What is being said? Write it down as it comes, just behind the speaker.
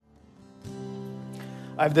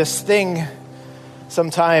I have this thing,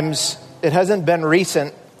 sometimes it hasn't been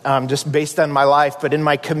recent, just based on my life, but in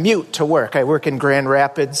my commute to work. I work in Grand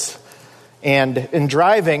Rapids, and in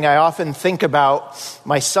driving, I often think about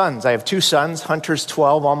my sons. I have two sons. Hunter's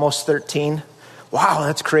 12, almost 13. Wow,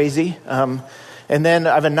 that's crazy. And then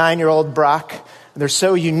I have a 9-year-old, Brock. They're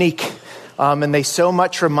so unique, and they so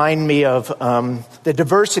much remind me of the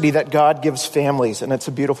diversity that God gives families, and it's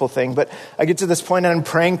a beautiful thing. But I get to this point, and I'm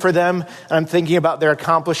praying for them, and I'm thinking about their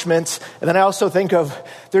accomplishments. And then I also think of,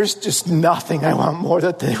 there's just nothing I want more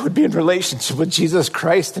that they would be in relationship with Jesus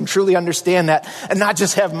Christ and truly understand that, and not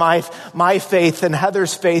just have my faith and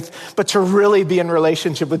Heather's faith, but to really be in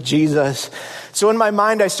relationship with Jesus. So in my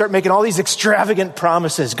mind, I start making all these extravagant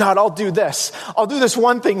promises. God, I'll do this. I'll do this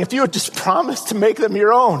one thing if you would just promise to make them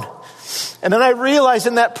your own. And then I realize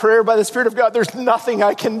in that prayer by the Spirit of God, there's nothing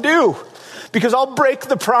I can do because I'll break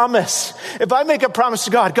the promise. If I make a promise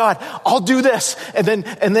to God, I'll do this. And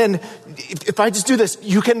then if I just do this,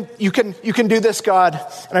 you can do this, God.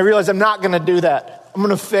 And I realize I'm not going to do that. I'm going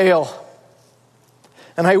to fail.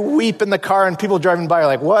 And I weep in the car, and people driving by are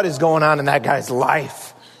like, what is going on in that guy's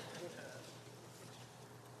life?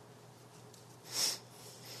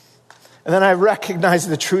 And then I recognize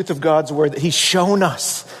the truth of God's word, that he's shown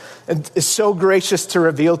us and is so gracious to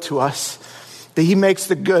reveal to us that he makes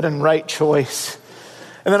the good and right choice.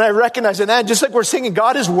 And then I recognize that just like we're singing,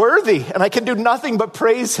 God is worthy, and I can do nothing but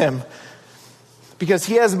praise him because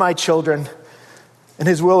he has my children, and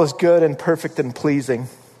his will is good and perfect and pleasing.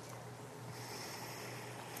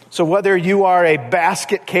 So whether you are a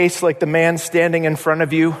basket case like the man standing in front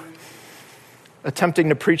of you, attempting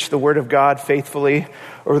to preach the word of God faithfully,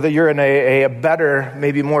 or that you're in a better,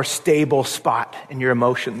 maybe more stable spot in your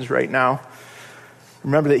emotions right now,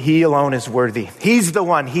 remember that he alone is worthy. He's the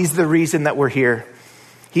one. He's the reason that we're here.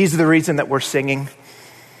 He's the reason that we're singing.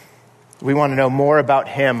 We want to know more about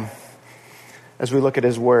him as we look at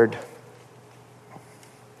his word.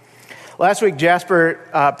 Last week,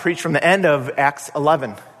 Jasper preached from the end of Acts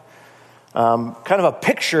 11, kind of a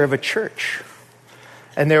picture of a church.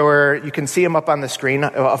 And you can see him up on the screen,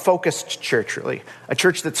 a focused church, really. A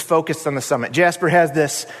church that's focused on the summit. Jasper has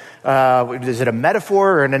this, is it a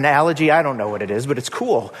metaphor or an analogy? I don't know what it is, but it's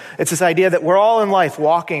cool. It's this idea that we're all in life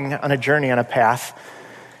walking on a journey, on a path.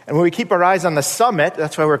 And when we keep our eyes on the summit,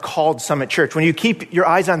 that's why we're called Summit Church. When you keep your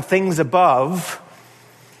eyes on things above,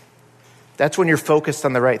 that's when you're focused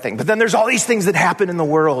on the right thing. But then there's all these things that happen in the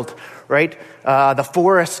world, right? The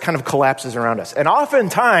forest kind of collapses around us. And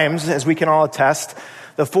oftentimes, as we can all attest,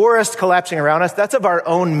 the forest collapsing around us, that's of our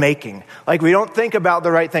own making. Like we don't think about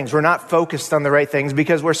the right things. We're not focused on the right things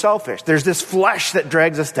because we're selfish. There's this flesh that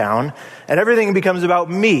drags us down, and everything becomes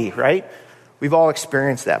about me, right? We've all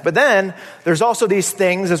experienced that. But then there's also these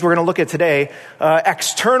things, as we're going to look at today,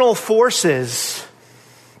 external forces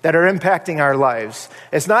that are impacting our lives.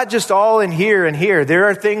 It's not just all in here and here. There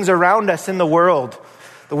are things around us in the world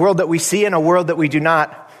that we see and a world that we do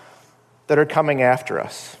not, that are coming after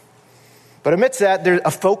us. But amidst that, there's a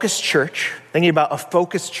focused church. Thinking about a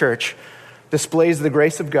focused church displays the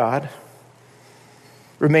grace of God,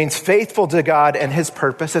 remains faithful to God and his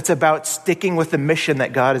purpose. It's about sticking with the mission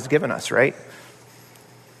that God has given us, right?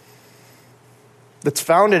 That's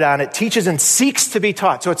founded on it, teaches and seeks to be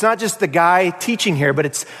taught. So it's not just the guy teaching here, but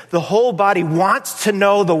it's the whole body wants to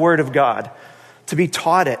know the word of God, to be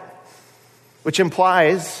taught it, which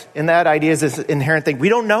implies in that idea is this inherent thing. We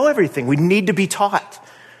don't know everything. We need to be taught.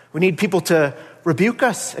 We need people to rebuke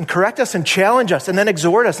us and correct us and challenge us and then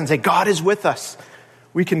exhort us and say, God is with us.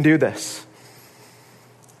 We can do this.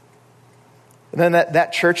 And then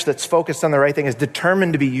that church that's focused on the right thing is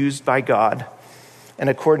determined to be used by God in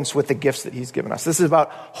accordance with the gifts that he's given us. This is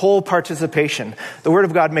about whole participation. The word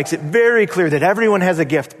of God makes it very clear that everyone has a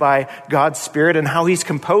gift by God's Spirit and how he's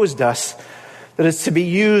composed us, that it's to be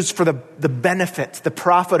used for the benefit, the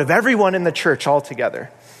profit of everyone in the church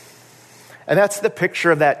altogether. And that's the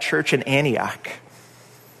picture of that church in Antioch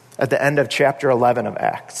at the end of chapter 11 of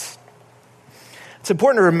Acts. It's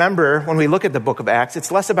important to remember when we look at the book of Acts,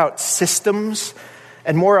 it's less about systems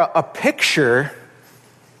and more a picture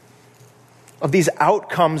of these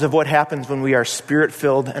outcomes of what happens when we are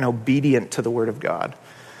spirit-filled and obedient to the word of God.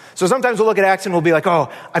 So sometimes we'll look at Acts and we'll be like,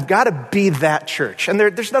 oh, I've got to be that church. And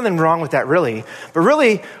there's nothing wrong with that, really. But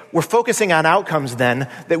really, we're focusing on outcomes then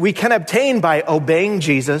that we can obtain by obeying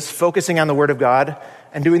Jesus, focusing on the word of God,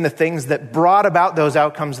 and doing the things that brought about those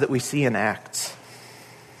outcomes that we see in Acts.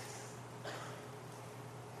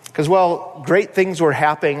 Because, well, great things were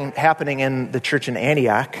happening in the church in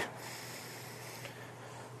Antioch.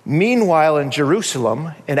 Meanwhile, in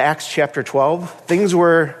Jerusalem, in Acts chapter 12, things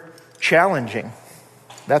were challenging.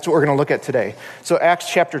 That's what we're going to look at today. So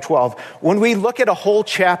Acts chapter 12. When we look at a whole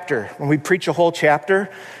chapter, when we preach a whole chapter,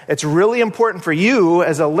 it's really important for you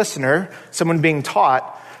as a listener, someone being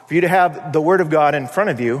taught, for you to have the Word of God in front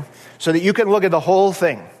of you so that you can look at the whole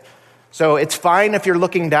thing. So it's fine if you're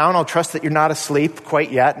looking down. I'll trust that you're not asleep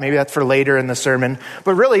quite yet. Maybe that's for later in the sermon.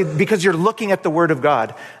 But really, because you're looking at the Word of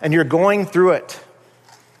God and you're going through it.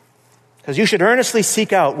 Because you should earnestly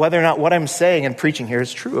seek out whether or not what I'm saying and preaching here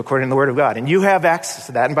is true according to the Word of God. And you have access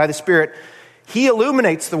to that. And by the Spirit, He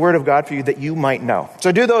illuminates the Word of God for you that you might know.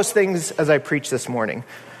 So do those things as I preach this morning.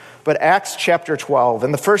 But Acts chapter 12.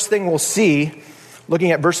 And the first thing we'll see,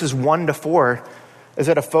 looking at verses 1 to 4, is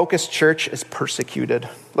that a focused church is persecuted.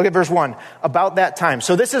 Look at verse 1. About that time.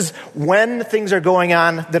 So this is when things are going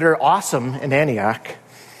on that are awesome in Antioch.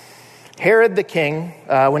 Herod the king,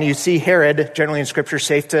 when you see Herod, generally in Scripture,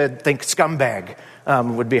 safe to think scumbag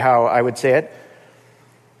would be how I would say it.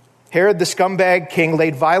 Herod the scumbag king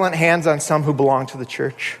laid violent hands on some who belonged to the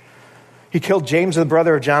church. He killed James, the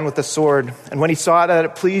brother of John, with a sword. And when he saw that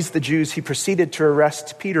it pleased the Jews, he proceeded to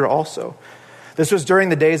arrest Peter also. This was during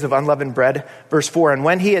the days of unleavened bread. Verse 4, and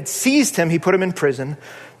when he had seized him, he put him in prison,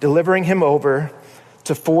 delivering him over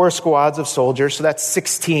to 4 squads of soldiers. So that's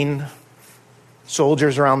 16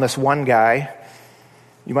 soldiers around this one guy.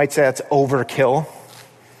 You might say that's overkill.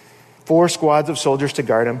 4 squads of soldiers to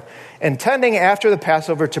guard him, intending after the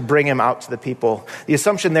Passover to bring him out to the people. The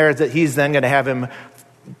assumption there is that he's then going to have him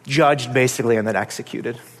judged basically and then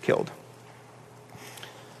executed, killed.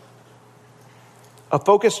 A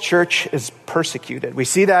focused church is persecuted. We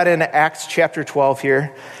see that in Acts chapter 12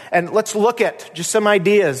 here. And let's look at just some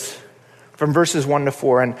ideas from verses 1 to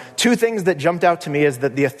 4. And 2 things that jumped out to me is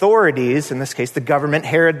that the authorities, in this case the government,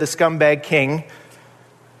 Herod the scumbag king,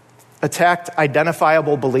 attacked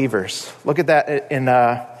identifiable believers. Look at that in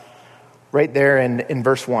right there in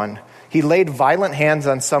verse 1. He laid violent hands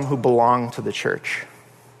on some who belonged to the church.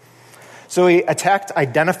 So he attacked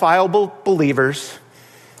identifiable believers,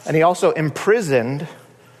 and he also imprisoned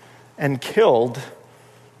and killed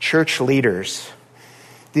church leaders.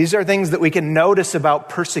 These are things that we can notice about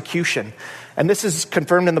persecution. And this is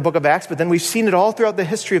confirmed in the book of Acts, but then we've seen it all throughout the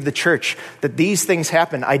history of the church, that these things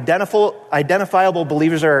happen. Identifiable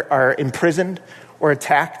believers are imprisoned or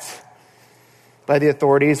attacked by the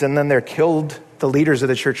authorities, and then they're killed. The leaders of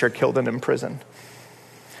the church are killed and imprisoned.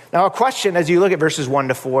 Now, a question as you look at verses 1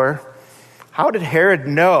 to 4, how did Herod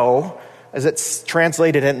know, as it's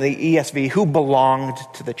translated in the ESV, who belonged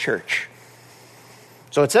to the church?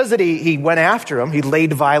 So it says that he went after them. He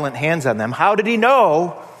laid violent hands on them. How did he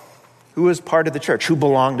know who was part of the church, who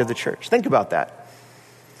belonged to the church? Think about that.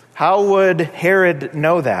 How would Herod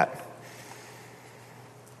know that?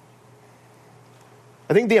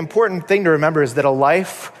 I think the important thing to remember is that a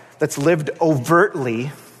life that's lived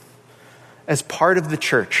overtly as part of the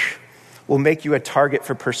church will make you a target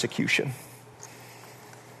for persecution.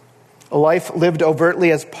 A life lived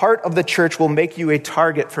overtly as part of the church will make you a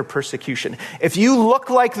target for persecution. If you look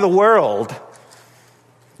like the world,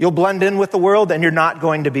 you'll blend in with the world and you're not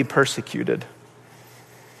going to be persecuted.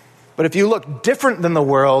 But if you look different than the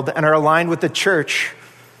world and are aligned with the church,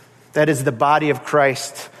 that is the body of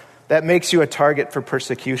Christ, that makes you a target for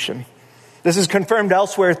persecution. This is confirmed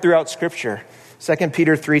elsewhere throughout Scripture. 2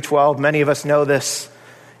 Peter 3:12, many of us know this.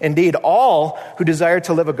 Indeed, all who desire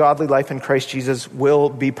to live a godly life in Christ Jesus will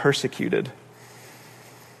be persecuted.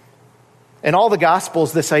 In all the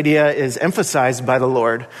Gospels, this idea is emphasized by the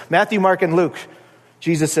Lord. Matthew, Mark, and Luke,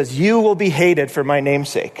 Jesus says, you will be hated for my name's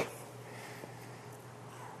sake.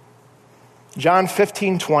 John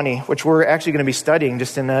 15:20, which we're actually going to be studying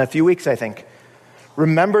just in a few weeks, I think.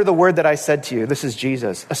 Remember the word that I said to you. This is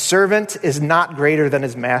Jesus. A servant is not greater than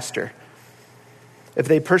his master. If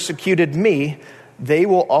they persecuted me, they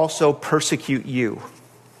will also persecute you.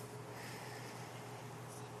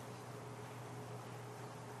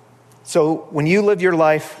 So when you live your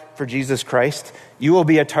life for Jesus Christ, you will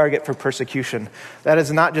be a target for persecution. That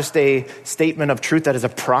is not just a statement of truth, that is a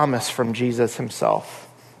promise from Jesus himself.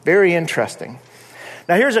 Very interesting.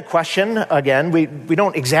 Now here's a question. Again, we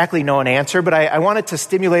don't exactly know an answer, but I wanted to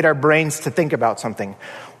stimulate our brains to think about something.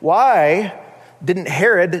 Why didn't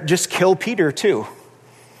Herod just kill Peter too?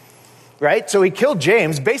 Right? So he killed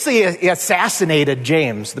James. Basically, he assassinated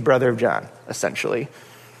James, the brother of John, essentially,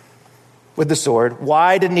 with the sword.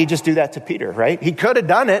 Why didn't he just do that to Peter, right? He could have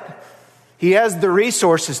done it. He has the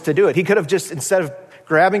resources to do it. He could have just, instead of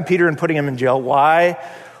grabbing Peter and putting him in jail, why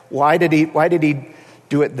did he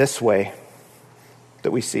do it this way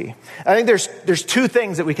that we see? I think there's 2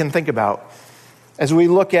 things that we can think about as we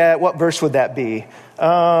look at what verse would that be.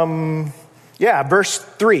 Verse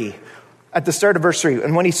 3. at the start of verse 3,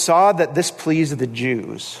 and when he saw that this pleased the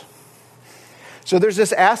Jews. So there's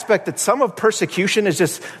this aspect that some of persecution is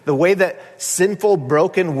just the way that sinful,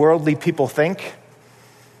 broken, worldly people think.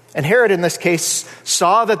 And Herod, in this case,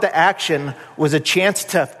 saw that the action was a chance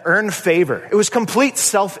to earn favor. It was complete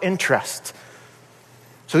self-interest.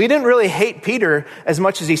 So he didn't really hate Peter as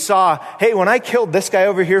much as he saw, hey, when I killed this guy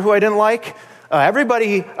over here who I didn't like,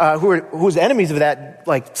 everybody who was enemies of that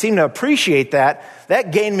seemed to appreciate that.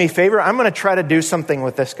 That gained me favor. I'm going to try to do something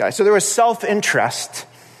with this guy. So there was self-interest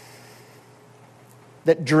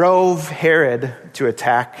that drove Herod to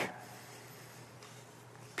attack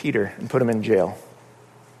Peter and put him in jail.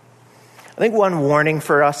 I think one warning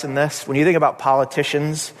for us in this, when you think about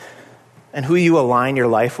politicians and who you align your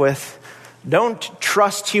life with, don't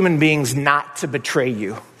trust human beings not to betray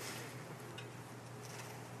you,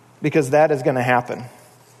 because that is going to happen.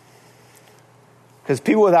 Because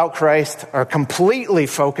people without Christ are completely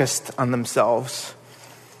focused on themselves,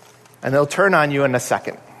 and they'll turn on you in a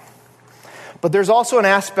second. But there's also an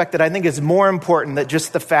aspect that I think is more important than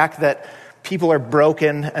just the fact that people are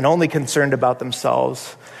broken and only concerned about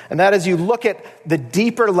themselves. And that is, you look at the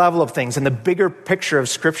deeper level of things and the bigger picture of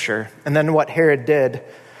Scripture, and then what Herod did,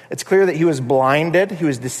 it's clear that he was blinded, he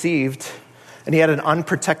was deceived, and he had an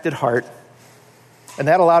unprotected heart. And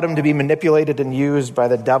that allowed him to be manipulated and used by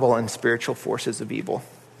the devil and spiritual forces of evil.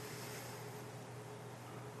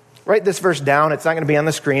 Write this verse down. It's not going to be on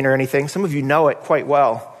the screen or anything. Some of you know it quite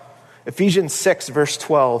well. Ephesians 6, verse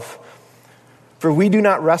 12. For we do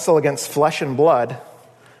not wrestle against flesh and blood,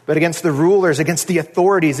 but against the rulers, against the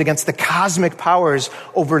authorities, against the cosmic powers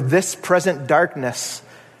over this present darkness,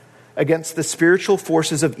 against the spiritual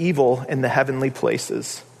forces of evil in the heavenly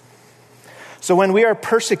places. So when we are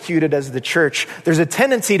persecuted as the church, there's a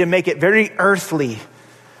tendency to make it very earthly,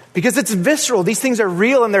 because it's visceral. These things are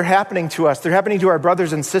real and they're happening to us. They're happening to our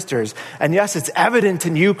brothers and sisters. And yes, it's evident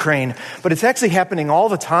in Ukraine, but it's actually happening all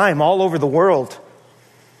the time, all over the world.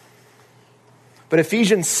 But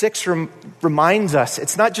Ephesians 6 reminds us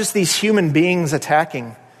it's not just these human beings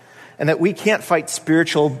attacking, and that we can't fight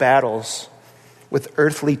spiritual battles with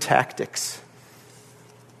earthly tactics.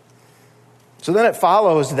 So then it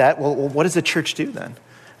follows that, well, what does the church do then?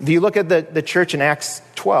 If you look at the church in Acts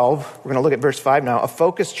 12, we're going to look at verse 5 now. A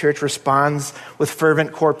focused church responds with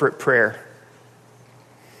fervent corporate prayer.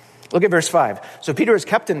 Look at verse 5. So Peter was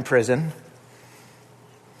kept in prison,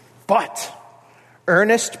 but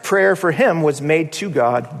earnest prayer for him was made to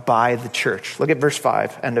God by the church. Look at verse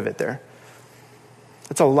 5, end of it there.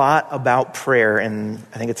 It's a lot about prayer, and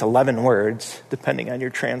I think it's 11 words, depending on your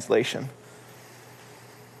translation.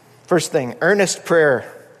 First thing, earnest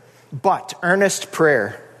prayer. But earnest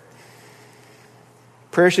prayer.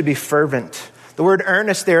 Prayer should be fervent. The word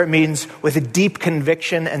earnest there, it means with a deep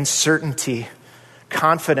conviction and certainty,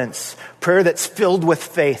 confidence. Prayer that's filled with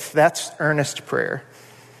faith. That's earnest prayer.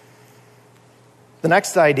 The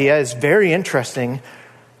next idea is very interesting.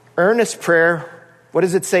 Earnest prayer, what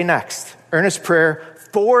does it say next? Earnest prayer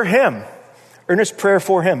for him. Earnest prayer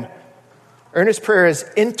for him. Earnest prayer is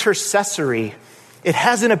intercessory. It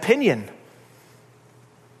has an opinion.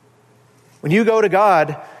 When you go to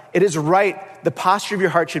God, it is right. The posture of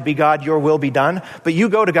your heart should be, God, your will be done. But you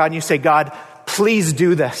go to God and you say, God, please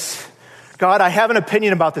do this. God, I have an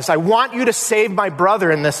opinion about this. I want you to save my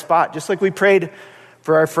brother in this spot. Just like we prayed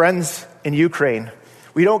for our friends in Ukraine.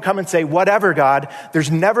 We don't come and say, whatever, God.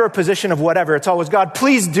 There's never a position of whatever. It's always, God,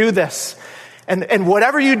 please do this. And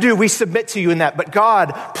whatever you do, we submit to you in that. But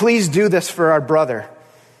God, please do this for our brother.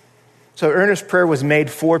 So earnest prayer was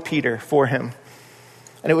made for Peter, for him.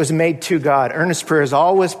 And it was made to God. Earnest prayer is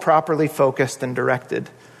always properly focused and directed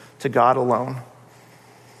to God alone.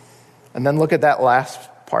 And then look at that last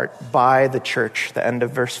part, by the church, the end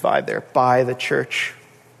of verse 5 there, by the church.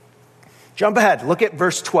 Jump ahead, look at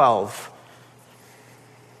verse 12.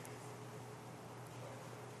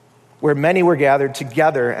 Where many were gathered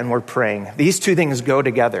together and were praying. These two things go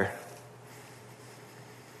together.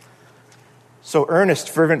 So earnest,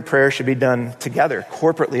 fervent prayer should be done together,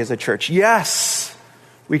 corporately as a church. Yes,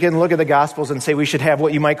 we can look at the Gospels and say we should have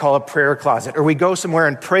what you might call a prayer closet, or we go somewhere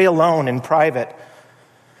and pray alone in private.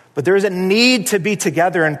 But there is a need to be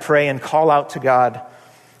together and pray and call out to God.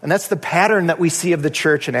 And that's the pattern that we see of the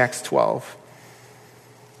church in Acts 12.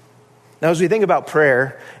 Now, as we think about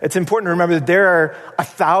prayer, it's important to remember that there are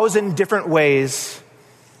 1,000 different ways,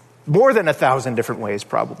 more than 1,000 different ways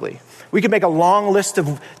probably. We could make a long list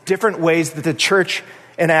of different ways that the church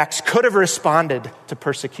in Acts could have responded to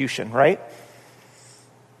persecution, right?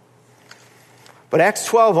 But Acts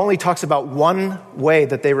 12 only talks about one way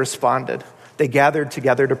that they responded. They gathered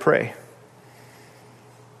together to pray.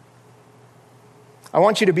 I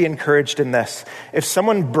want you to be encouraged in this. If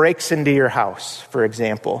someone breaks into your house, for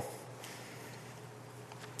example,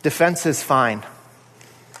 defense is fine.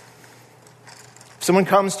 If someone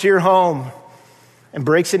comes to your home and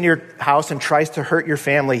breaks into your house and tries to hurt your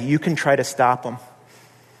family, you can try to stop them.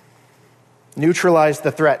 Neutralize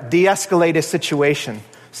the threat. De-escalate a situation.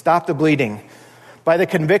 Stop the bleeding. By the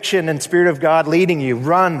conviction and Spirit of God leading you,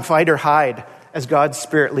 run, fight, or hide as God's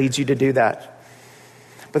Spirit leads you to do that.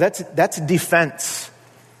 But that's defense.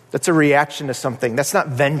 That's a reaction to something. That's not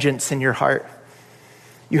vengeance in your heart.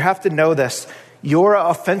 You have to know this. Your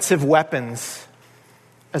offensive weapons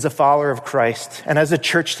as a follower of Christ and as a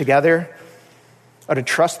church together are to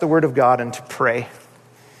trust the Word of God and to pray.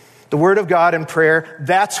 The Word of God and prayer,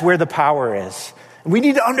 that's where the power is. And we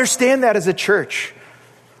need to understand that as a church.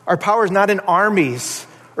 Our power is not in armies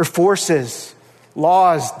or forces,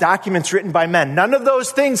 laws, documents written by men. None of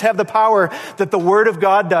those things have the power that the Word of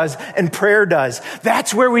God does and prayer does.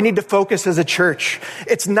 That's where we need to focus as a church.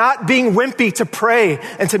 It's not being wimpy to pray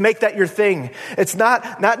and to make that your thing. It's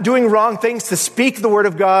not doing wrong things to speak the Word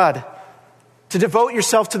of God, to devote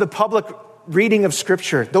yourself to the public reading of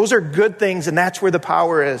Scripture. Those are good things, and that's where the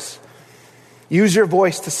power is. Use your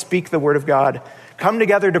voice to speak the Word of God. Come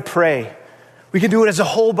together to pray. We can do it as a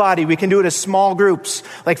whole body. We can do it as small groups,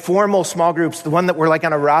 like formal small groups, the one that we're like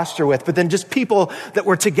on a roster with, but then just people that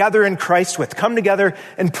we're together in Christ with. Come together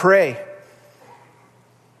and pray.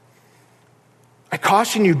 I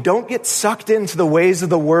caution you, don't get sucked into the ways of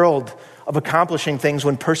the world of accomplishing things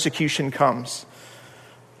when persecution comes.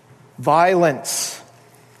 Violence,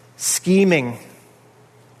 scheming,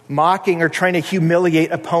 mocking or trying to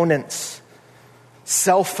humiliate opponents.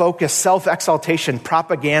 Self-focus, self-exaltation,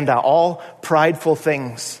 propaganda, all prideful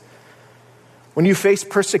things. When you face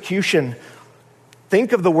persecution,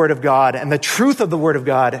 think of the Word of God and the truth of the Word of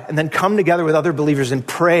God, and then come together with other believers and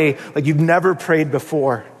pray like you've never prayed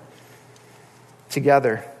before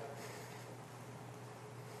together.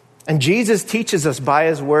 And Jesus teaches us by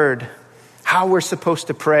His Word how we're supposed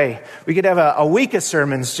to pray. We could have a week of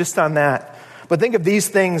sermons just on that. But think of these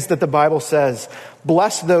things that the Bible says.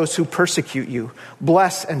 Bless those who persecute you.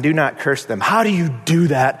 Bless and do not curse them. How do you do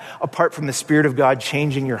that apart from the Spirit of God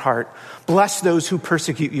changing your heart? Bless those who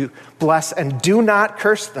persecute you. Bless and do not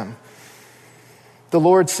curse them. The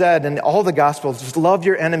Lord said in all the Gospels, just love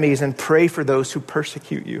your enemies and pray for those who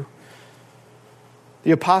persecute you.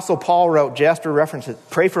 The Apostle Paul wrote, Jasper references,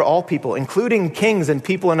 pray for all people, including kings and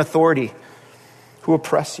people in authority who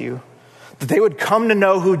oppress you, that they would come to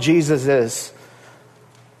know who Jesus is,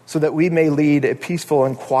 so that we may lead a peaceful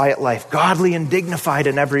and quiet life, godly and dignified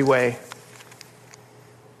in every way.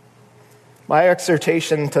 My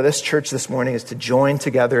exhortation to this church this morning is to join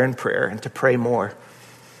together in prayer and to pray more.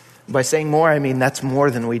 By saying more, I mean that's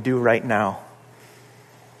more than we do right now.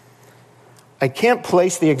 I can't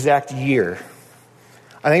place the exact year.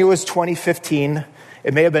 I think it was 2015.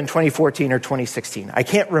 It may have been 2014 or 2016. I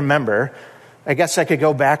can't remember. I guess I could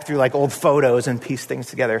go back through like old photos and piece things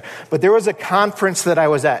together. But there was a conference that I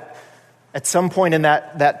was at some point in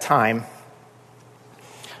that time.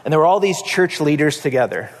 And there were all these church leaders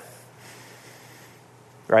together.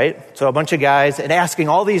 Right? So a bunch of guys and asking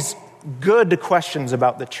all these good questions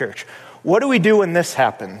about the church. What do we do when this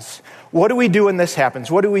happens? What do we do when this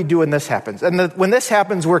happens? What do we do when this happens? And when this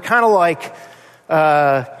happens, we're kind of like,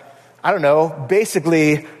 I don't know,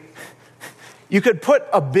 basically, you could put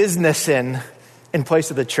a business in place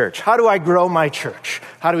of the church. How do I grow my church?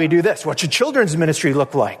 How do we do this? What should children's ministry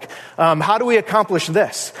look like? How do we accomplish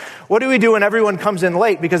this? What do we do when everyone comes in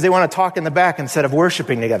late because they want to talk in the back instead of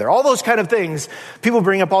worshiping together? All those kind of things. People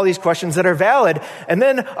bring up all these questions that are valid. And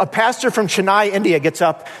then a pastor from Chennai, India gets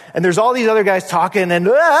up and there's all these other guys talking and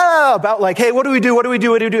about like, hey, what do we do? What do we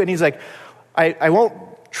do? What do we do? And he's like, I won't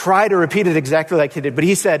try to repeat it exactly like he did, but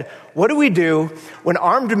he said, what do we do when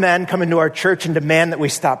armed men come into our church and demand that we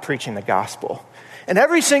stop preaching the gospel? And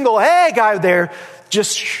every single, hey, guy there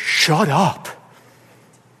just shut up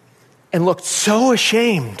and looked so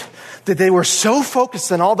ashamed that they were so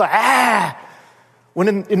focused on all the, when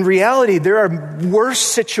in reality, there are worse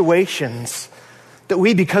situations that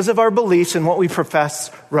we, because of our beliefs and what we profess,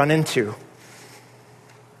 run into.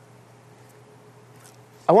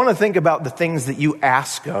 I want to think about the things that you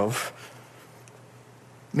ask of,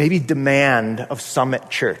 maybe demand of Summit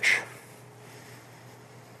Church.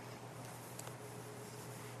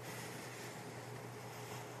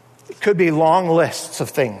 It could be long lists of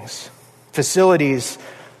things, facilities,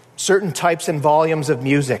 certain types and volumes of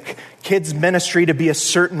music, kids' ministry to be a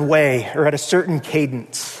certain way or at a certain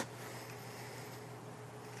cadence,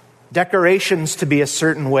 decorations to be a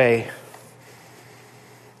certain way.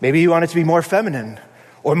 Maybe you want it to be more feminine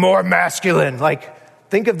or more masculine, like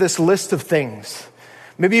Think of this list of things.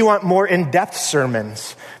 Maybe you want more in-depth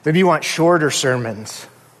sermons. Maybe you want shorter sermons.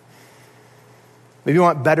 Maybe you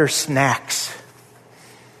want better snacks.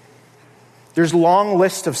 There's long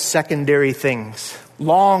list of secondary things.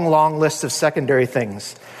 Long list of secondary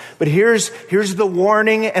things. But here's the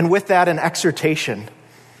warning, and with that, an exhortation.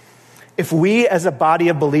 If we as a body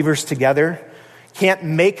of believers together can't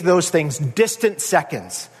make those things distant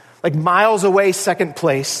seconds, like miles away second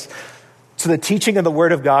place, to the teaching of the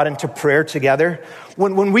Word of God and to prayer together,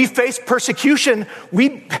 when we face persecution,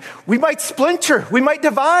 we might splinter, we might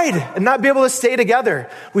divide and not be able to stay together.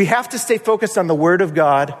 We have to stay focused on the Word of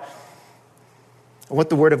God, and what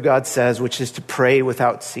the Word of God says, which is to pray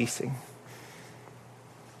without ceasing.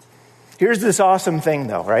 Here's this awesome thing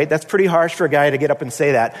though, right? That's pretty harsh for a guy to get up and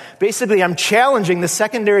say that. Basically, I'm challenging the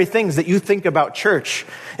secondary things that you think about church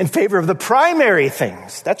in favor of the primary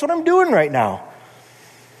things. That's what I'm doing right now.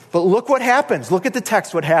 But look what happens. Look at the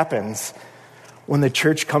text, what happens when the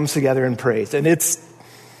church comes together and prays. And it's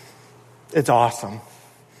awesome.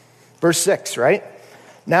 Verse 6, right?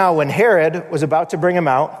 Now, when Herod was about to bring him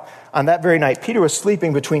out, on that very night, Peter was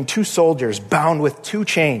sleeping between two soldiers bound with two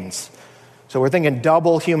chains. So we're thinking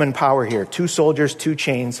double human power here. Two soldiers, two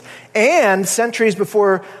chains. And sentries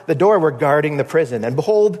before the door were guarding the prison. And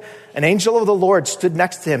behold, an angel of the Lord stood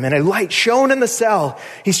next to him, and a light shone in the cell.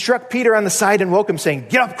 He struck Peter on the side and woke him, saying,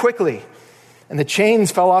 "Get up quickly." And the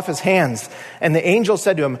chains fell off his hands. And the angel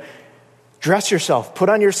said to him, "Dress yourself, put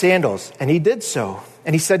on your sandals." And he did so.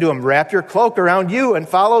 And he said to him, "Wrap your cloak around you and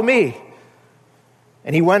follow me."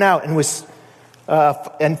 And he went out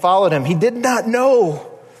and followed him. He did not know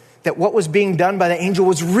that what was being done by the angel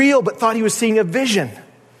was real, but thought he was seeing a vision.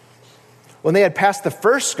 When they had passed the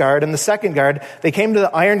first guard and the second guard, they came to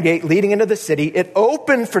the iron gate leading into the city. It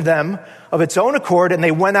opened for them of its own accord, and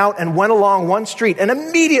they went out and went along one street, and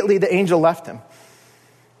immediately the angel left him.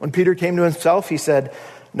 When Peter came to himself, he said,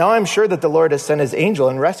 "Now I'm sure that the Lord has sent his angel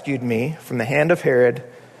and rescued me from the hand of Herod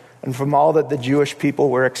and from all that the Jewish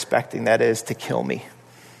people were expecting, that is, to kill me."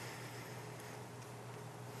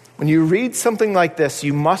 When you read something like this,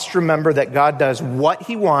 you must remember that God does what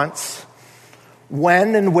he wants,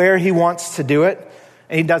 when and where he wants to do it,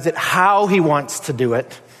 and he does it how he wants to do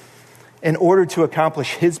it in order to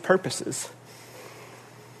accomplish his purposes.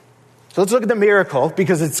 So let's look at the miracle,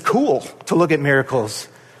 because it's cool to look at miracles.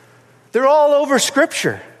 They're all over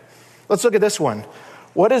Scripture. Let's look at this one.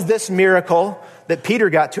 What is this miracle that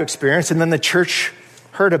Peter got to experience and then the church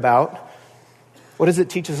heard about? What does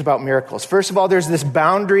it teach us about miracles? First of all, there's this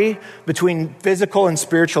boundary between physical and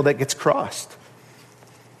spiritual that gets crossed.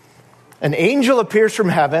 An angel appears from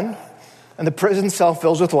heaven, and the prison cell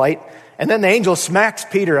fills with light, and then the angel smacks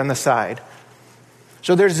Peter on the side.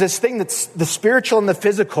 So there's this thing that's the spiritual and the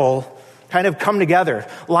physical kind of come together.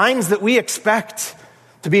 Lines that we expect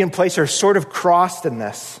to be in place are sort of crossed in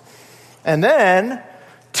this. And then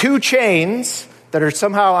two chains that are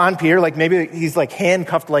somehow on Peter, like maybe he's like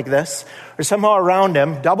handcuffed like this, or somehow around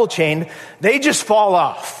him, double chained, they just fall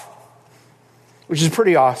off, which is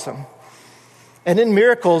pretty awesome. And in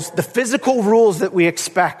miracles, the physical rules that we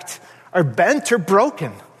expect are bent or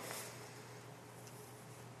broken.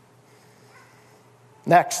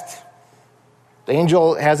 Next, the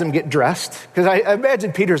angel has him get dressed, because I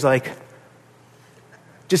imagine Peter's like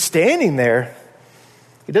just standing there.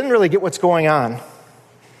 He doesn't really get what's going on.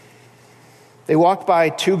 They walk by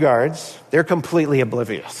two guards. They're completely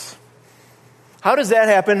oblivious. How does that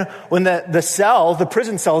happen when the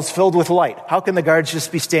prison cell is filled with light? How can the guards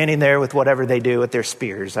just be standing there with whatever they do with their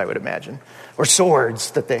spears, I would imagine, or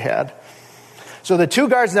swords that they had? So the two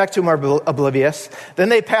guards next to him are oblivious. Then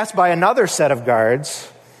they pass by another set of guards,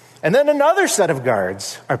 and then another set of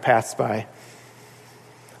guards are passed by.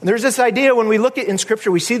 And there's this idea when we look at in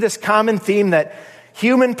Scripture, we see this common theme that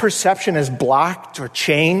human perception is blocked or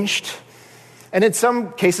changed. And in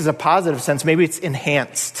some cases, a positive sense, maybe it's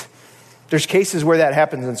enhanced. There's cases where that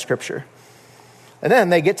happens in Scripture. And then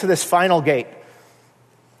they get to this final gate.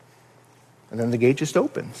 And then the gate just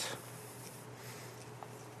opens.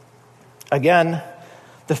 Again,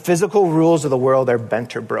 the physical rules of the world are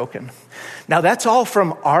bent or broken. Now, that's all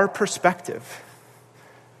from our perspective.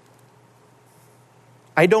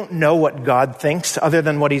 I don't know what God thinks other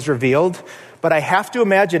than what he's revealed, but I have to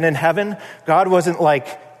imagine in heaven, God wasn't like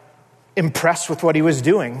impressed with what he was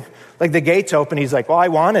doing. Like the gates open, he's like, well, I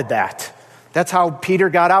wanted that. That's how Peter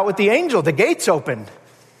got out with the angel. The gates opened.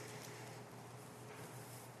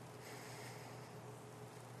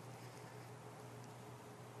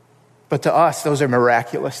 But to us, those are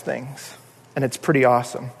miraculous things. And it's pretty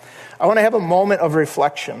awesome. I want to have a moment of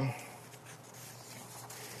reflection.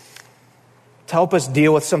 to help us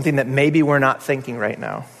deal with something that maybe we're not thinking right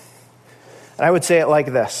now. And I would say it like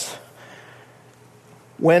this.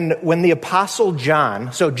 When the Apostle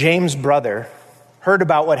John, so James' brother, heard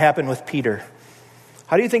about what happened with Peter,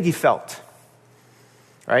 how do you think he felt?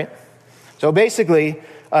 Right? So basically,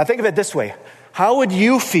 think of it this way. How would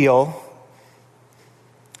you feel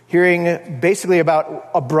hearing basically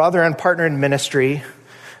about a brother and partner in ministry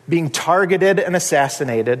being targeted and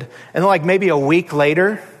assassinated, and like maybe a week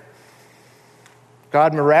later,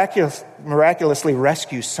 God miraculously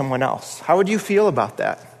rescues someone else? How would you feel about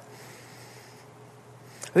that?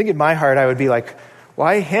 I think in my heart I would be like,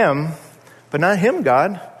 why him, but not him,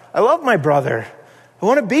 God? I love my brother. I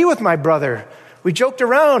want to be with my brother. We joked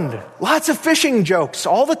around, lots of fishing jokes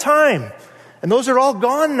all the time, and those are all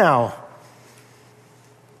gone now.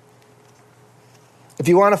 If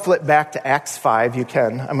you want to flip back to Acts 5, you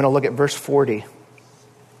can. I'm going to look at verse 40.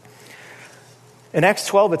 In Acts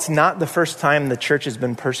 12, it's not the first time the church has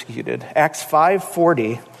been persecuted. Acts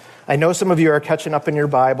 5:40. I know some of you are catching up in your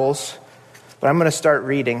Bibles, but I'm going to start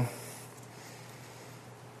reading.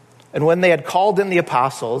 And when they had called in the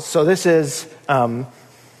apostles, so this is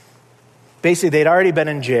basically they'd already been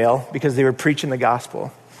in jail because they were preaching the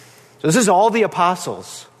gospel. So this is all the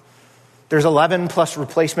apostles. There's 11 plus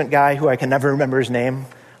replacement guy who I can never remember his name.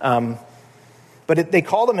 They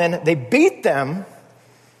called them in, they beat them,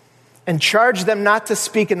 and charged them not to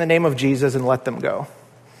speak in the name of Jesus and let them go.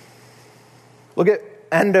 Look at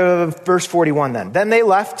end of verse 41 then. Then they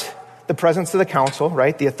left the presence of the council,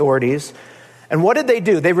 right, the authorities. And what did they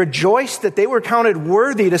do? They rejoiced that they were counted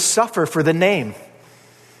worthy to suffer for the name.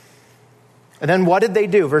 And then what did they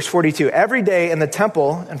do? Verse 42, every day in the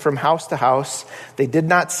temple and from house to house, they did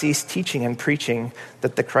not cease teaching and preaching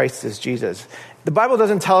that the Christ is Jesus. The Bible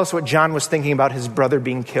doesn't tell us what John was thinking about his brother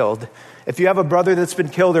being killed. If you have a brother that's been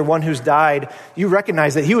killed or one who's died, you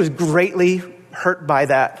recognize that he was greatly hurt by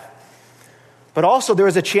that. But also there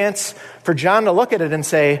was a chance for John to look at it and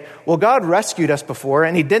say, well, God rescued us before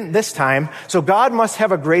and he didn't this time, so God must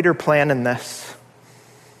have a greater plan in this.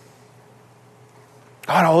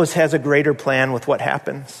 God always has a greater plan with what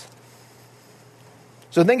happens.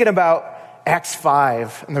 So thinking about Acts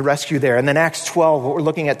 5 and the rescue there, and then Acts 12, what we're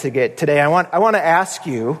looking at today, I want to ask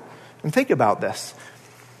you, and think about this.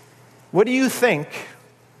 What do you think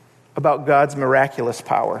about God's miraculous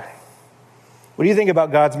power? What do you think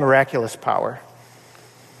about God's miraculous power?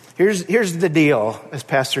 Here's the deal, as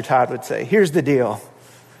Pastor Todd would say. Here's the deal.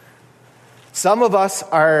 Some of us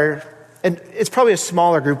are, and it's probably a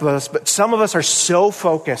smaller group of us, but some of us are so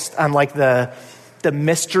focused on like the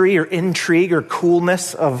mystery or intrigue or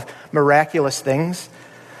coolness of miraculous things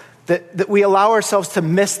that we allow ourselves to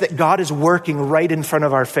miss that God is working right in front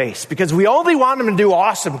of our face because we only want him to do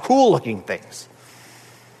awesome, cool looking things.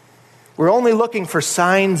 We're only looking for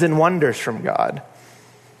signs and wonders from God.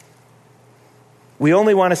 We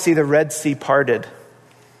only want to see the Red Sea parted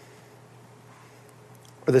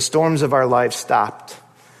or the storms of our lives stopped.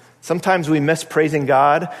 Sometimes we miss praising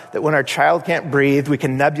God that when our child can't breathe, we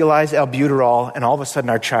can nebulize albuterol and all of a sudden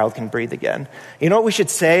our child can breathe again. You know what we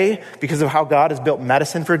should say because of how God has built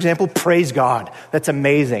medicine, for example? Praise God. That's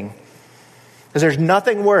amazing. Because there's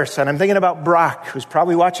nothing worse. And I'm thinking about Brock, who's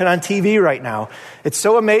probably watching on TV right now. It's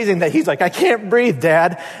so amazing that he's like, I can't breathe,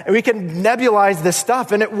 Dad. And we can nebulize this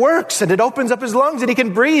stuff and it works and it opens up his lungs and he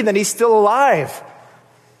can breathe and he's still alive.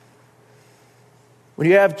 When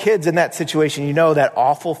you have kids in that situation, you know that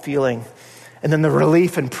awful feeling and then the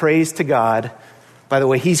relief and praise to God by the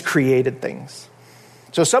way he's created things.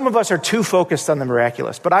 So some of us are too focused on the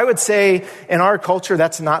miraculous, but I would say in our culture,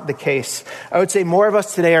 that's not the case. I would say more of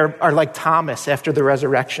us today are like Thomas after the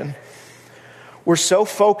resurrection. We're so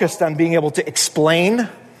focused on being able to explain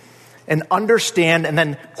and understand and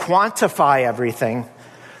then quantify everything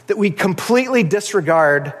that we completely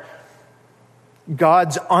disregard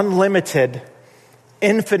God's unlimited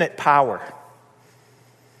infinite power.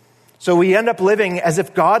 So we end up living as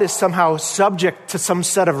if God is somehow subject to some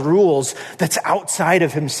set of rules that's outside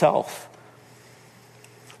of himself.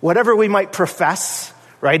 Whatever we might profess,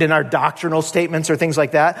 right, in our doctrinal statements or things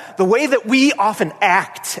like that, the way that we often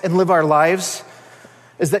act and live our lives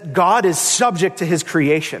is that God is subject to his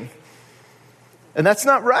creation. And that's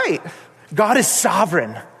not right. God is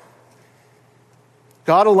sovereign.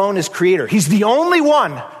 God alone is creator. He's the only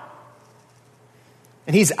one.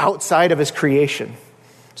 And he's outside of his creation.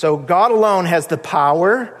 So God alone has the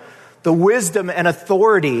power, the wisdom, and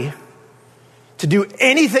authority to do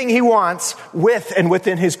anything he wants with and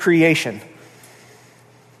within his creation.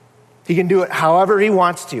 He can do it however he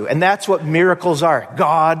wants to. And that's what miracles are.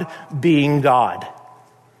 God being God.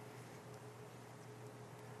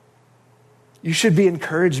 You should be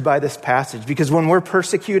encouraged by this passage because when we're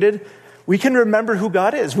persecuted, we can remember who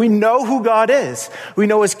God is. We know who God is. We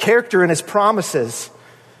know his character and his promises.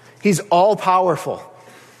 He's all powerful,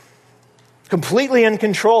 completely in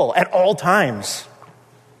control at all times.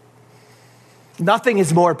 Nothing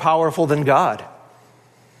is more powerful than God.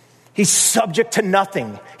 He's subject to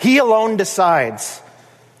nothing. He alone decides.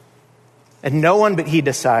 And no one but he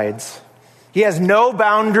decides. He has no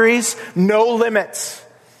boundaries, no limits,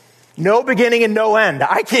 no beginning and no end.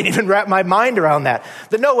 I can't even wrap my mind around that.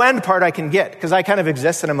 The no end part I can get because I kind of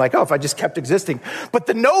exist and I'm like, oh, if I just kept existing. But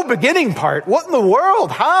the no beginning part, what in the world?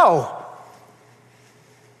 How?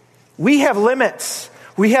 We have limits.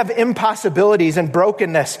 We have impossibilities and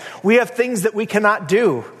brokenness. We have things that we cannot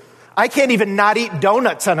do. I can't even not eat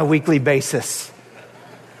donuts on a weekly basis.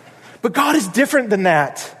 But God is different than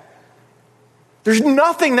that. There's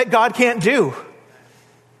nothing that God can't do.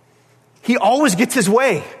 He always gets his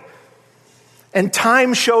way. And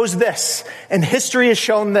time shows this, and history has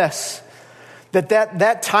shown this,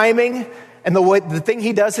 that timing and the thing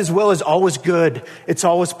he does, his will, is always good. It's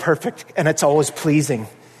always perfect, and it's always pleasing.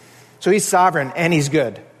 So he's sovereign, and he's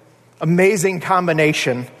good. Amazing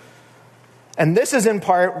combination. And this is in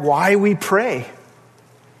part why we pray.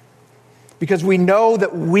 Because we know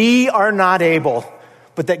that we are not able,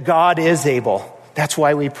 but that God is able. That's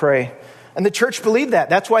why we pray. And the church believed that.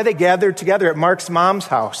 That's why they gathered together at Mark's mom's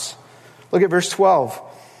house. Look at verse 12.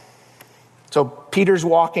 So Peter's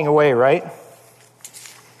walking away, right?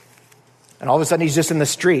 And all of a sudden he's just in the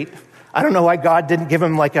street. I don't know why God didn't give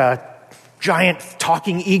him like a giant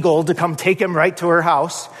talking eagle to come take him right to her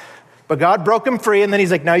house. But God broke him free, and then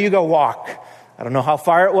he's like, now you go walk. I don't know how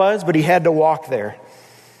far it was, but he had to walk there.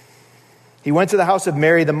 He went to the house of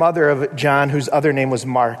Mary, the mother of John, whose other name was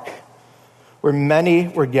Mark, where many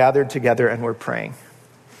were gathered together and were praying.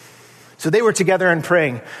 So they were together and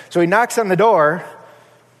praying. So he knocks on the door,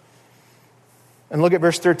 and look at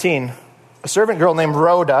verse 13. A servant girl named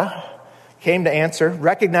Rhoda came to answer,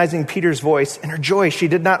 recognizing Peter's voice. In her joy, she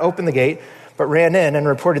did not open the gate, but ran in and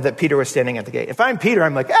reported that Peter was standing at the gate. If I'm Peter,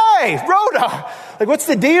 I'm like, hey, Rhoda, like, what's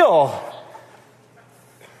the deal?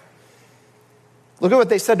 Look at what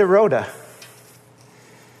they said to Rhoda.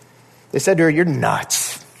 They said to her, you're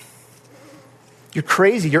nuts. You're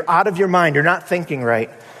crazy. You're out of your mind. You're not thinking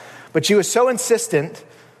right. But she was so insistent,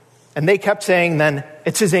 and they kept saying then,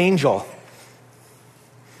 it's his angel.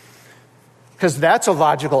 Because that's a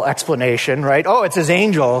logical explanation, right? Oh, it's his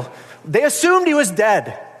angel. They assumed he was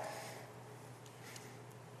dead.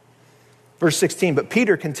 Verse 16, but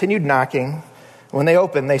Peter continued knocking. When they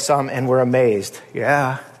opened, they saw him and were amazed.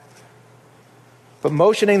 Yeah. But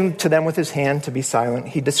motioning to them with his hand to be silent,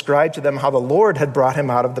 he described to them how the Lord had brought him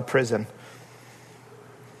out of the prison.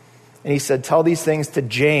 And he said, tell these things to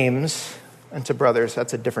James and to brothers.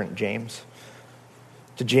 That's a different James.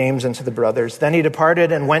 To James and to the brothers. Then he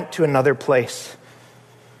departed and went to another place.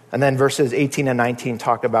 And then verses 18 and 19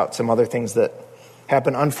 talk about some other things that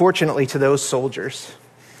happened, unfortunately, to those soldiers.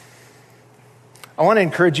 I want to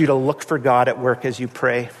encourage you to look for God at work as you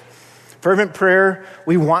pray. Fervent prayer,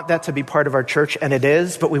 we want that to be part of our church, and it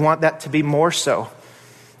is, but we want that to be more so.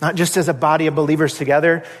 Not just as a body of believers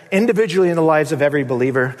together, individually in the lives of every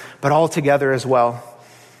believer, but all together as well.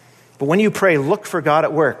 But when you pray, look for God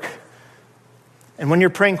at work. And when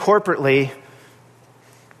you're praying corporately,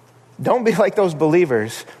 don't be like those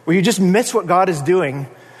believers where you just miss what God is doing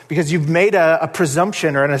because you've made a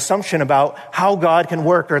presumption or an assumption about how God can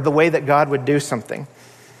work or the way that God would do something.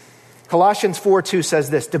 Colossians 4:2 says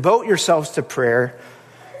this, devote yourselves to prayer,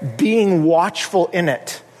 being watchful in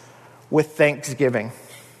it with thanksgiving.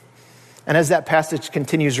 And as that passage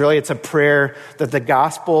continues, really it's a prayer that the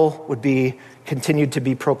gospel would be continued to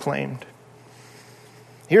be proclaimed.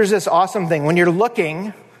 Here's this awesome thing. When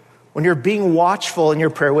you're being watchful in your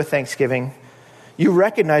prayer with thanksgiving, you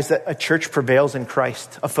recognize that a church prevails in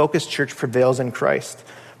Christ. A focused church prevails in Christ.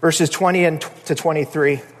 Verses 20 to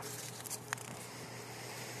 23.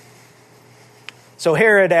 So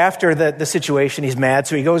Herod, after the situation, he's mad,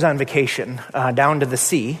 so he goes on vacation down to the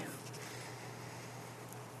sea.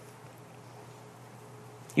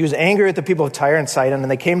 He was angry at the people of Tyre and Sidon,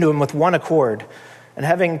 and they came to him with one accord. And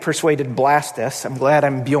having persuaded Blastus, I'm glad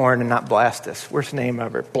I'm Bjorn and not Blastus, worst name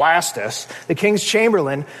ever, Blastus, the king's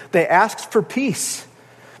chamberlain, they asked for peace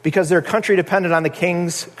because their country depended on the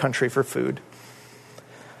king's country for food.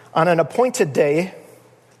 On an appointed day,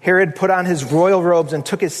 Herod put on his royal robes and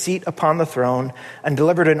took his seat upon the throne and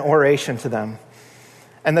delivered an oration to them.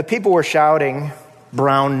 And the people were shouting,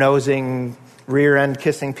 brown-nosing, rear-end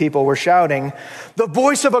kissing people were shouting, the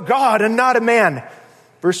voice of a God and not a man.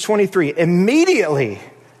 Verse 23, immediately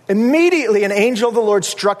Immediately, an angel of the Lord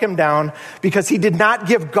struck him down because he did not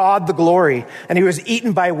give God the glory, and he was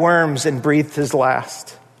eaten by worms and breathed his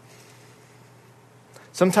last.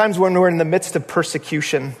 Sometimes when we're in the midst of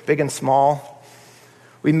persecution, big and small,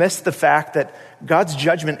 we miss the fact that God's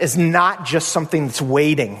judgment is not just something that's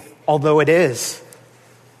waiting, although it is.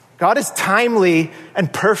 God is timely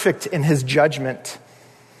and perfect in his judgment.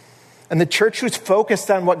 And the church who's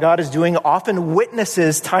focused on what God is doing often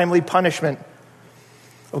witnesses timely punishment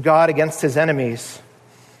of God against his enemies.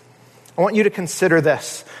 I want you to consider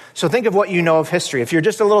this. So think of what you know of history. If you're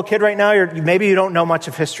just a little kid right now, maybe you don't know much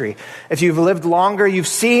of history. If you've lived longer, you've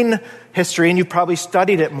seen history and you've probably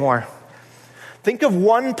studied it more. Think of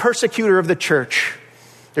one persecutor of the church.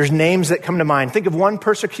 There's names that come to mind. Think of one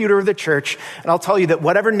persecutor of the church, and I'll tell you that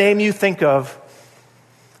whatever name you think of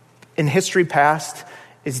in history past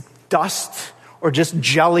is dust or just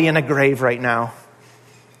jelly in a grave right now.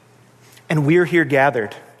 And we're here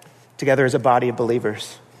gathered together as a body of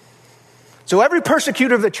believers. So every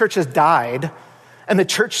persecutor of the church has died, and the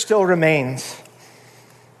church still remains.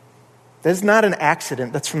 That is not an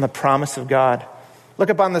accident. That's from the promise of God. Look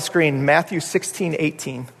up on the screen, Matthew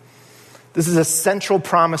 16:18. This is a central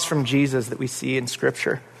promise from Jesus that we see in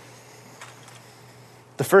Scripture.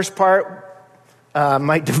 The first part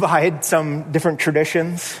might divide some different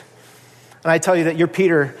traditions. And I tell you that you're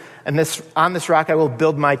Peter, and on this rock I will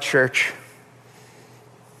build my church.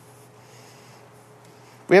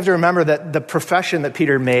 We have to remember that the profession that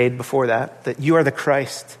Peter made before that you are the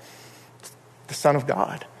Christ, the Son of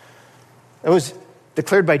God, it was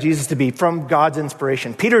declared by Jesus to be from God's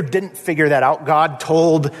inspiration. Peter didn't figure that out. God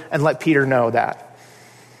told and let Peter know that.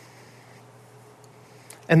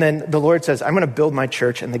 And then the Lord says, I'm going to build my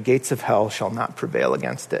church and the gates of hell shall not prevail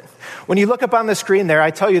against it. When you look up on the screen there,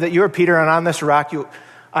 I tell you that you are Peter, and on this rock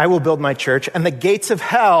I will build my church, and the gates of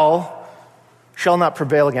hell shall not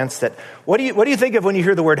prevail against it. What do you think of when you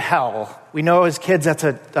hear the word hell? We know as kids that's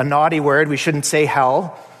a naughty word. We shouldn't say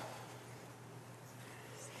hell.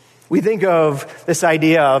 We think of this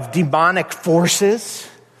idea of demonic forces.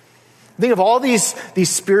 Think of all these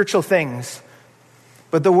spiritual things.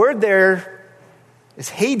 But the word there is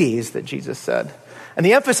Hades that Jesus said. And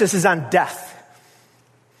the emphasis is on death.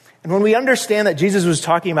 And when we understand that Jesus was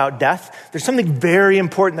talking about death, there's something very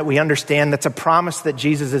important that we understand that's a promise that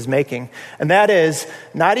Jesus is making. And that is,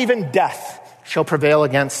 not even death shall prevail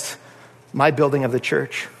against my building of the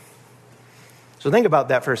church. So think about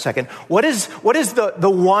that for a second. What is the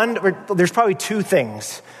one, there's probably two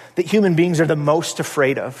things that human beings are the most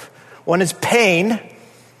afraid of. One is pain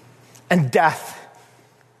and death.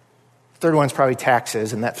 Third one's probably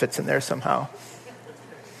taxes, and that fits in there somehow.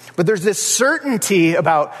 But there's this certainty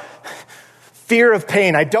about fear of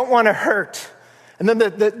pain. I don't want to hurt. And then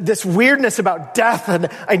this weirdness about death, and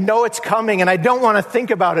I know it's coming, and I don't want to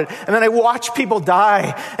think about it. And then I watch people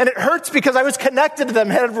die, and it hurts because I was connected to them,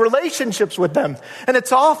 had relationships with them, and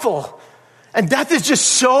it's awful. And death is just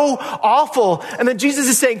so awful. And then Jesus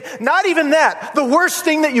is saying, not even that. The worst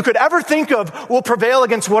thing that you could ever think of will prevail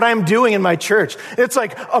against what I'm doing in my church. It's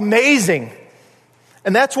like amazing.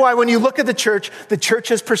 And that's why when you look at the church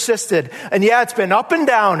has persisted. And yeah, it's been up and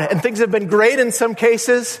down, and things have been great in some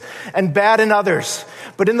cases and bad in others.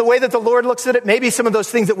 But in the way that the Lord looks at it, maybe some of those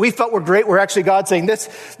things that we felt were great were actually God saying, this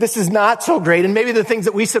is not so great. And maybe the things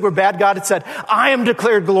that we said were bad, God had said, I am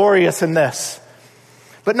declared glorious in this.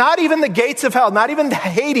 But not even the gates of hell, not even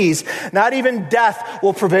Hades, not even death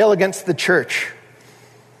will prevail against the church.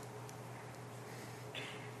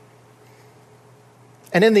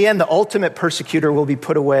 And in the end, the ultimate persecutor will be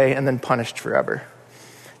put away and then punished forever.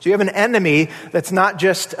 So you have an enemy that's not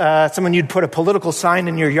just someone you'd put a political sign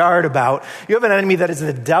in your yard about. You have an enemy that is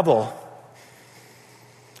the devil,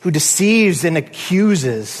 who deceives and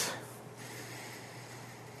accuses.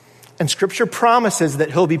 And Scripture promises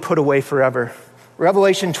that he'll be put away forever.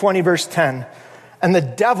 Revelation 20, verse 10. And the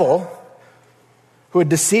devil who had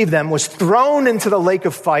deceived them was thrown into the lake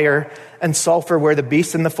of fire and sulfur where the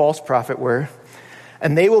beast and the false prophet were.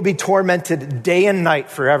 And they will be tormented day and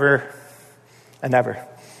night forever and ever.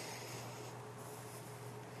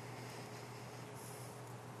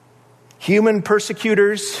 Human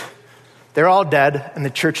persecutors, they're all dead, and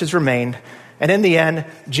the church has remained. And in the end,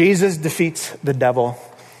 Jesus defeats the devil,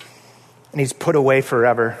 and he's put away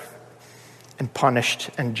forever and punished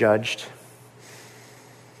and judged.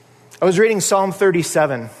 I was reading Psalm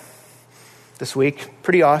 37 this week.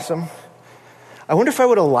 Pretty awesome. I wonder if I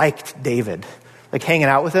would have liked David, like hanging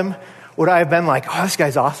out with him. Would I have been like, oh, this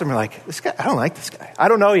guy's awesome? Or like, this guy, I don't like this guy. I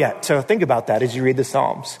don't know yet. So think about that as you read the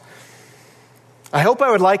Psalms. I hope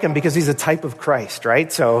I would like him because he's a type of Christ,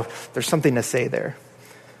 right? So there's something to say there.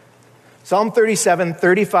 Psalm 37,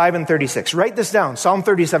 35, and 36. Write this down. Psalm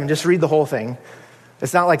 37, just read the whole thing.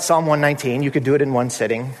 It's not like Psalm 119. You could do it in one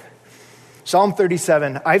sitting. Psalm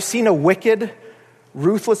 37, I've seen a wicked,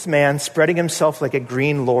 ruthless man spreading himself like a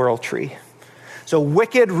green laurel tree. So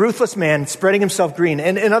wicked, ruthless man spreading himself green.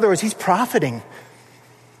 And in other words, he's profiting.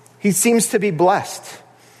 He seems to be blessed.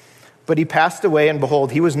 But he passed away, and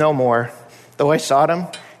behold, he was no more. Though I sought him,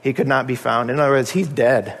 he could not be found. In other words, he's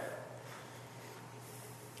dead.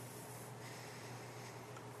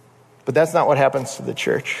 But that's not what happens to the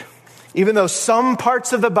church. Even though some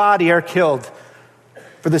parts of the body are killed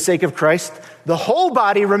for the sake of Christ, the whole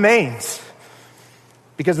body remains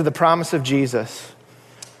because of the promise of Jesus.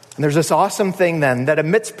 And there's this awesome thing then, that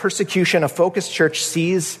amidst persecution, a focused church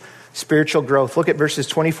sees spiritual growth. Look at verses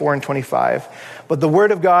 24 and 25. But the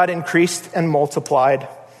word of God increased and multiplied,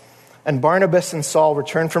 and Barnabas and Saul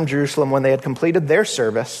returned from Jerusalem when they had completed their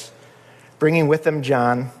service, bringing with them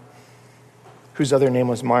John, whose other name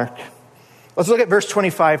was Mark. Let's look at verse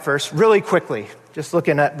 25 first, really quickly, just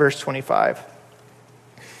looking at verse 25.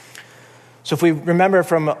 So if we remember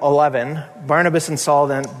from 11, Barnabas and Saul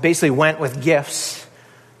then basically went with gifts,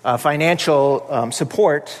 financial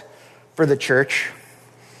support for the church.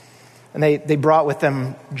 And they brought with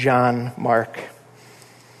them John Mark.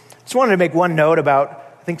 Just wanted to make one note about,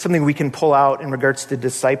 I think, something we can pull out in regards to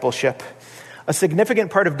discipleship. A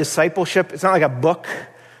significant part of discipleship, it's not like a book.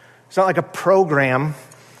 It's not like a program.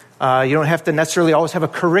 You don't have to necessarily always have a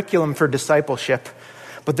curriculum for discipleship.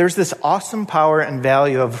 But there's this awesome power and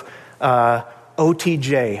value of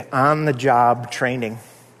OTJ, on-the-job training.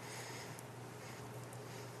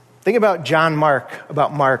 Think about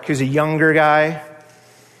Mark, who's a younger guy.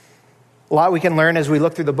 A lot we can learn as we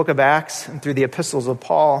look through the book of Acts and through the epistles of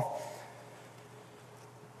Paul.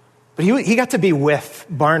 But he got to be with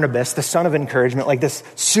Barnabas, the son of encouragement, like this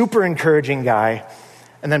super encouraging guy.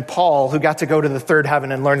 And then Paul, who got to go to the third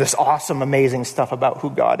heaven and learn this awesome, amazing stuff about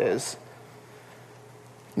who God is.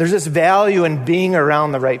 There's this value in being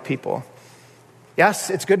around the right people.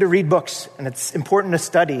 Yes, it's good to read books, and it's important to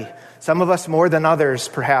study. Some of us more than others,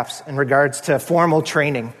 perhaps, in regards to formal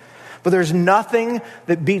training. But there's nothing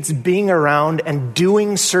that beats being around and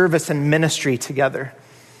doing service and ministry together.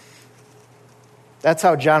 That's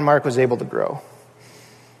how John Mark was able to grow.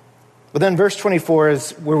 But then verse 24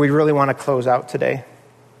 is where we really want to close out today.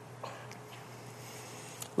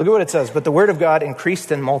 Look at what it says. But the word of God increased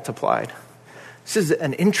and multiplied. This is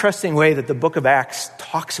an interesting way that the book of Acts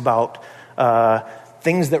talks about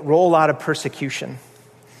things that roll out of persecution.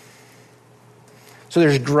 So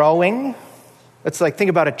there's growing. It's like, think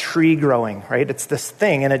about a tree growing, right? It's this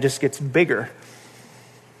thing and it just gets bigger.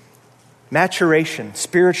 Maturation,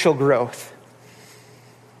 spiritual growth.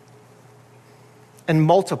 And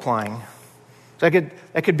multiplying. So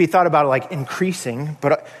that could be thought about like increasing,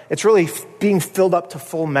 but it's really being filled up to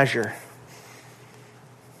full measure.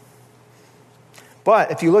 But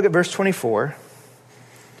if you look at verse 24,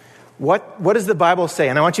 what does the Bible say?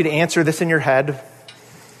 And I want you to answer this in your head.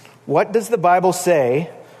 What does the Bible say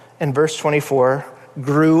in verse 24?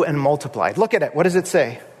 Grew and multiplied. Look at it. What does it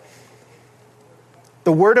say?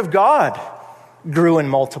 The word of God grew and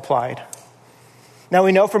multiplied. Now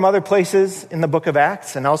we know from other places in the book of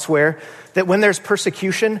Acts and elsewhere that when there's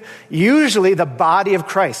persecution, usually the body of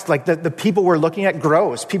Christ, like the people we're looking at,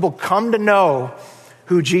 grows. People come to know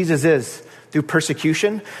who Jesus is through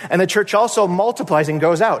persecution, and the church also multiplies and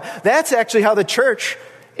goes out. That's actually how the church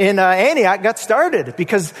in Antioch got started,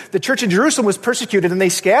 because the church in Jerusalem was persecuted and they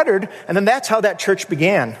scattered, and then that's how that church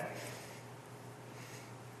began.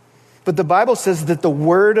 But the Bible says that the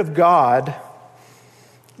word of God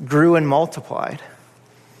grew and multiplied.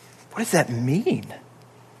 What does that mean?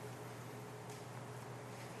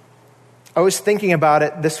 I was thinking about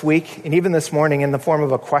it this week and even this morning in the form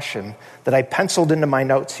of a question that I penciled into my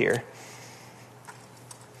notes here.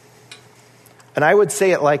 And I would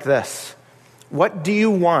say it like this. What do you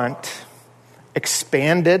want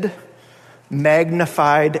expanded,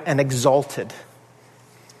 magnified, and exalted?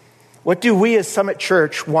 What do we as Summit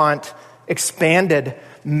Church want expanded,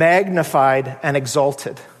 magnified, and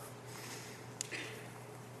exalted?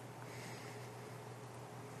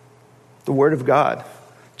 The Word of God.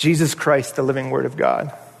 Jesus Christ, the living Word of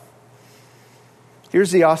God.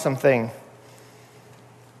 Here's the awesome thing.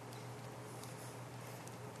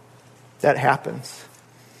 That happens.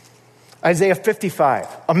 Isaiah 55,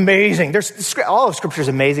 amazing. All of Scripture is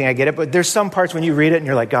amazing, I get it, but there's some parts when you read it and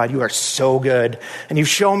you're like, God, you are so good. And you've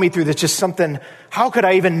shown me through this just something, how could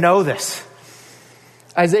I even know this?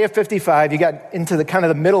 Isaiah 55, you got into the kind of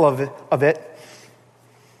the middle of it.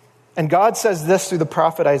 And God says this through the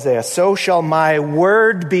prophet Isaiah, so shall my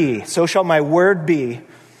word be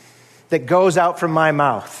that goes out from my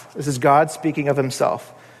mouth. This is God speaking of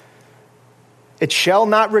himself. It shall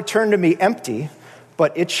not return to me empty,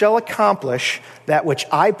 but it shall accomplish that which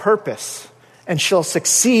I purpose and shall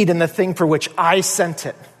succeed in the thing for which I sent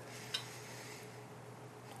it.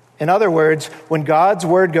 In other words, when God's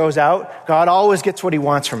word goes out, God always gets what he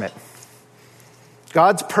wants from it.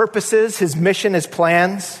 God's purposes, his mission, his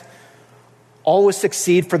plans always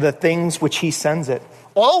succeed for the things which he sends it.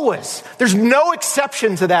 Always. There's no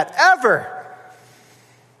exception to that, ever.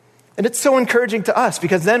 And it's so encouraging to us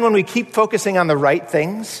because then when we keep focusing on the right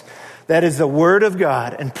things, that is the word of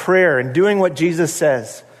God and prayer and doing what Jesus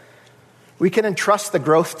says, we can entrust the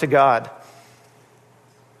growth to God.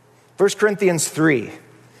 1 Corinthians 3.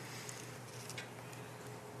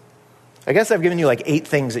 I guess I've given you like 8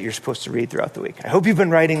 things that you're supposed to read throughout the week. I hope you've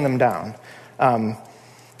been writing them down. 1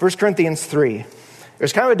 Corinthians 3.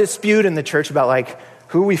 There's kind of a dispute in the church about like,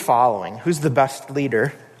 who are we following? Who's the best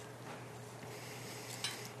leader?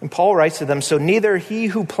 And Paul writes to them, so neither he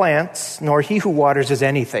who plants nor he who waters is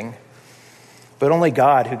anything, but only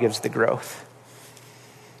God who gives the growth.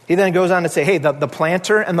 He then goes on to say, hey, the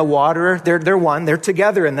planter and the waterer, they're one. They're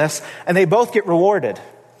together in this, and they both get rewarded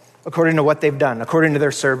according to what they've done, according to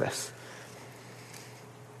their service.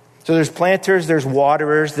 So there's planters, there's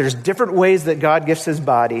waterers, there's different ways that God gifts his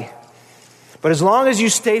body. But as long as you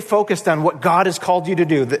stay focused on what God has called you to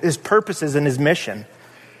do, his purposes and his mission,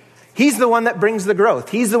 he's the one that brings the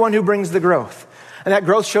growth. He's the one who brings the growth. And that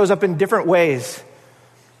growth shows up in different ways.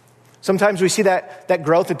 Sometimes we see that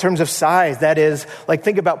growth in terms of size. That is, like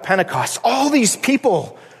think about Pentecost. All these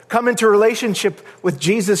people come into relationship with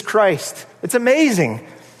Jesus Christ. It's amazing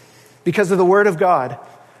because of the word of God.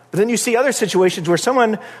 But then you see other situations where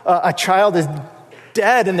a child is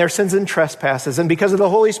dead in their sins and trespasses. And because of the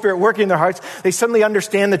Holy Spirit working in their hearts, they suddenly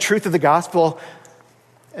understand the truth of the gospel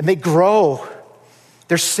and they grow.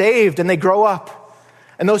 They're saved and they grow up.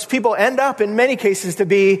 And those people end up in many cases to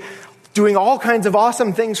be doing all kinds of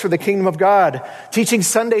awesome things for the kingdom of God, teaching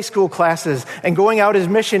Sunday school classes and going out as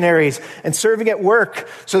missionaries and serving at work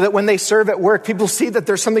so that when they serve at work, people see that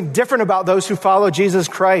there's something different about those who follow Jesus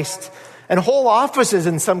Christ. And whole offices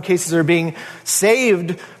in some cases are being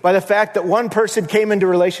saved by the fact that one person came into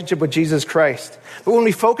relationship with Jesus Christ. But when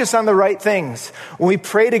we focus on the right things, when we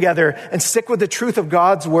pray together and stick with the truth of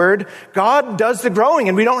God's word, God does the growing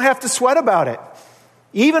and we don't have to sweat about it,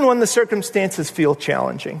 even when the circumstances feel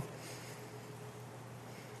challenging.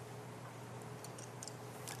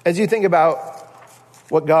 As you think about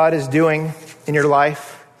what God is doing in your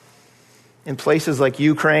life, in places like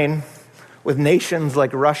Ukraine, with nations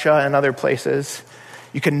like Russia and other places,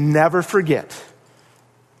 you can never forget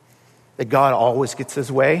that God always gets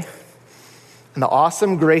his way and the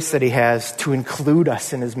awesome grace that he has to include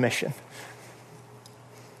us in his mission.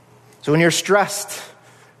 So when you're stressed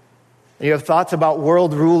and you have thoughts about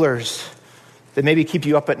world rulers that maybe keep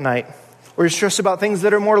you up at night, or you're stressed about things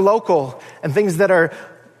that are more local and things that are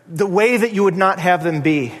the way that you would not have them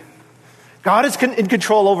be, God is in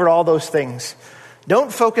control over all those things.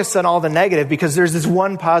 Don't focus on all the negative because there's this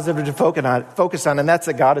one positive to focus on, and that's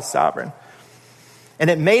that God is sovereign.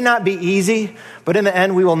 And it may not be easy, but in the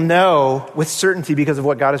end, we will know with certainty because of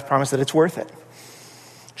what God has promised that it's worth it.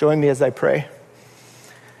 Join me as I pray.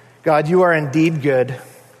 God, you are indeed good.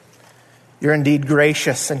 You're indeed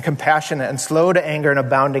gracious and compassionate and slow to anger and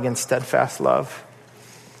abounding in steadfast love.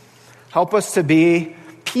 Help us to be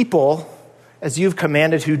people, as you've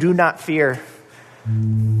commanded, who do not fear.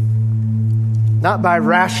 Not by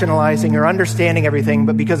rationalizing or understanding everything,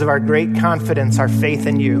 but because of our great confidence, our faith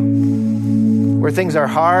in you. Where things are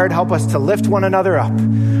hard, help us to lift one another up.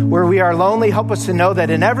 Where we are lonely, help us to know that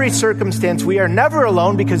in every circumstance we are never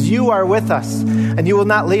alone because you are with us and you will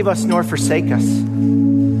not leave us nor forsake us.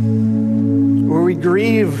 Where we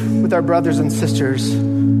grieve with our brothers and sisters,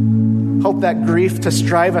 hope that grief to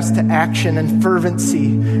strive us to action and fervency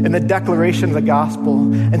in the declaration of the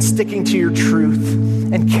gospel and sticking to your truth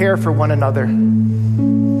and care for one another.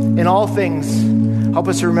 In all things, help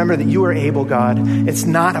us to remember that you are able, God. It's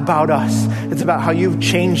not about us. It's about how you've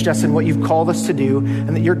changed us and what you've called us to do, and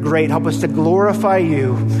that you're great. Help us to glorify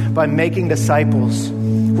you by making disciples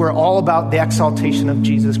who are all about the exaltation of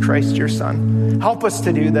Jesus Christ, your Son. Help us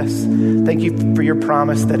to do this. Thank you for your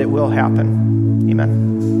promise that it will happen.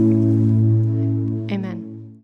 Amen.